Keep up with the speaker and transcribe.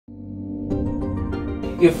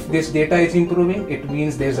If this data is improving, it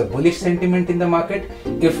means there's a bullish sentiment in the market.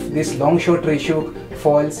 If this long-short ratio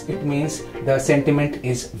falls, it means the sentiment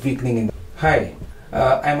is weakening. Hi,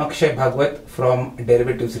 I'm Akshay Bhagwat from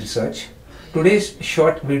Derivatives Research. Today's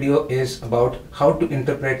short video is about how to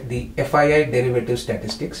interpret the FII derivative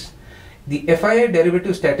statistics. The FII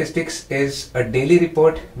derivative statistics is a daily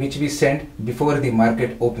report which we send before the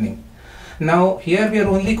market opening. Now here we are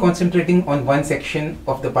only concentrating on one section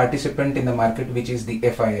of the participant in the market, which is the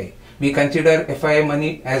FII. We consider FII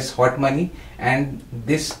money as hot money, and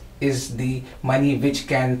this is the money which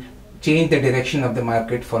can change the direction of the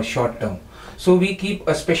market for short term. So we keep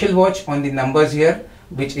a special watch on the numbers here,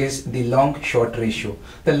 which is the long-short ratio.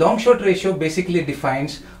 The long-short ratio basically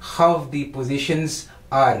defines how the positions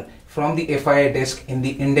are from the FII desk in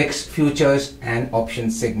the index, futures and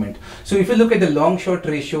options segment. So if you look at the long-short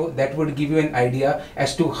ratio, that would give you an idea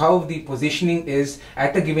as to how the positioning is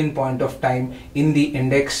at a given point of time in the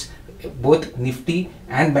index, both Nifty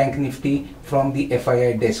and Bank Nifty from the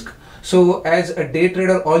FII desk. So as a day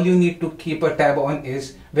trader, all you need to keep a tab on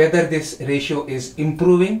is whether this ratio is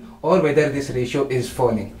improving or whether this ratio is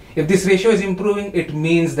falling. If this ratio is improving, it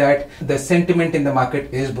means that the sentiment in the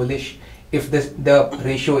market is bullish. If the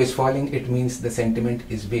ratio is falling, it means the sentiment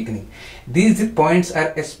is weakening. These points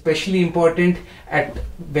are especially important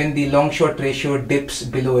when the long-short ratio dips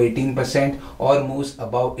below 18% or moves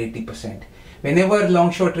above 80%. Whenever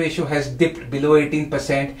long-short ratio has dipped below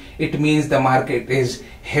 18%, it means the market is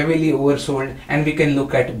heavily oversold and we can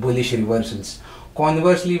look at bullish reversals.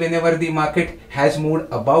 Conversely, whenever the market has moved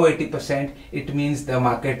above 80%, it means the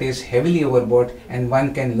market is heavily overbought and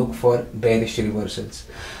one can look for bearish reversals.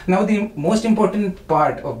 Now, the most important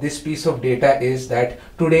part of this piece of data is that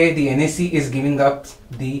today the NSE is giving up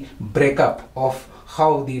the breakup of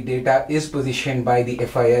how the data is positioned by the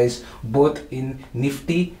FIIs both in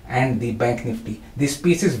Nifty and the Bank Nifty. This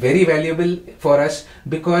piece is very valuable for us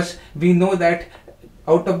because we know that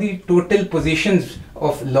out of the total positions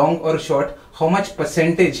of long or short, how much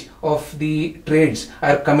percentage of the trades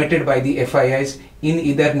are committed by the FIIs in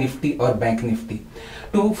either Nifty or Bank Nifty.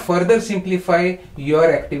 To further simplify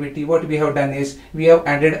your activity, what we have done is we have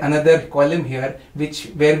added another column here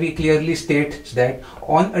where we clearly state that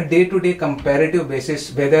on a day-to-day comparative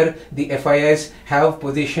basis whether the FIIs have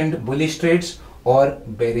positioned bullish trades or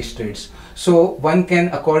bearish trades. So one can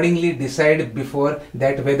accordingly decide before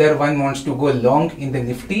that whether one wants to go long in the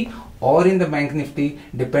Nifty or in the Bank Nifty,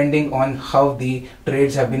 depending on how the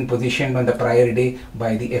trades have been positioned on the prior day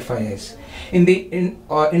by the FIIs. In the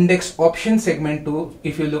index option segment too,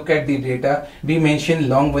 if you look at the data, we mention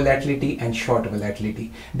long volatility and short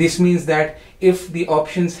volatility. This means that if the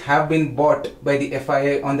options have been bought by the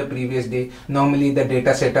FII on the previous day, normally the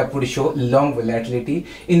data setup would show long volatility,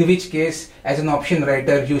 in which case as an option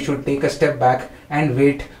writer you should take a step back and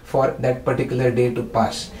wait for that particular day to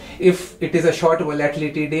pass. If it is a short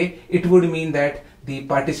volatility day, it would mean that the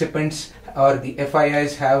participants or the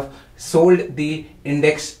FIIs have sold the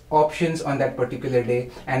index options on that particular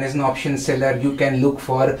day, and as an option seller you can look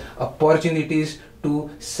for opportunities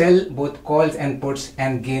to sell both calls and puts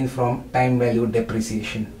and gain from time value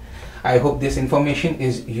depreciation. I hope this information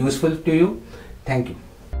is useful to you. Thank you.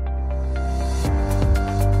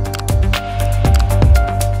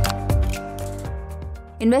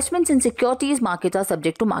 Investments in securities markets are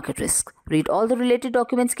subject to market risk. Read all the related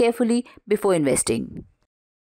documents carefully before investing.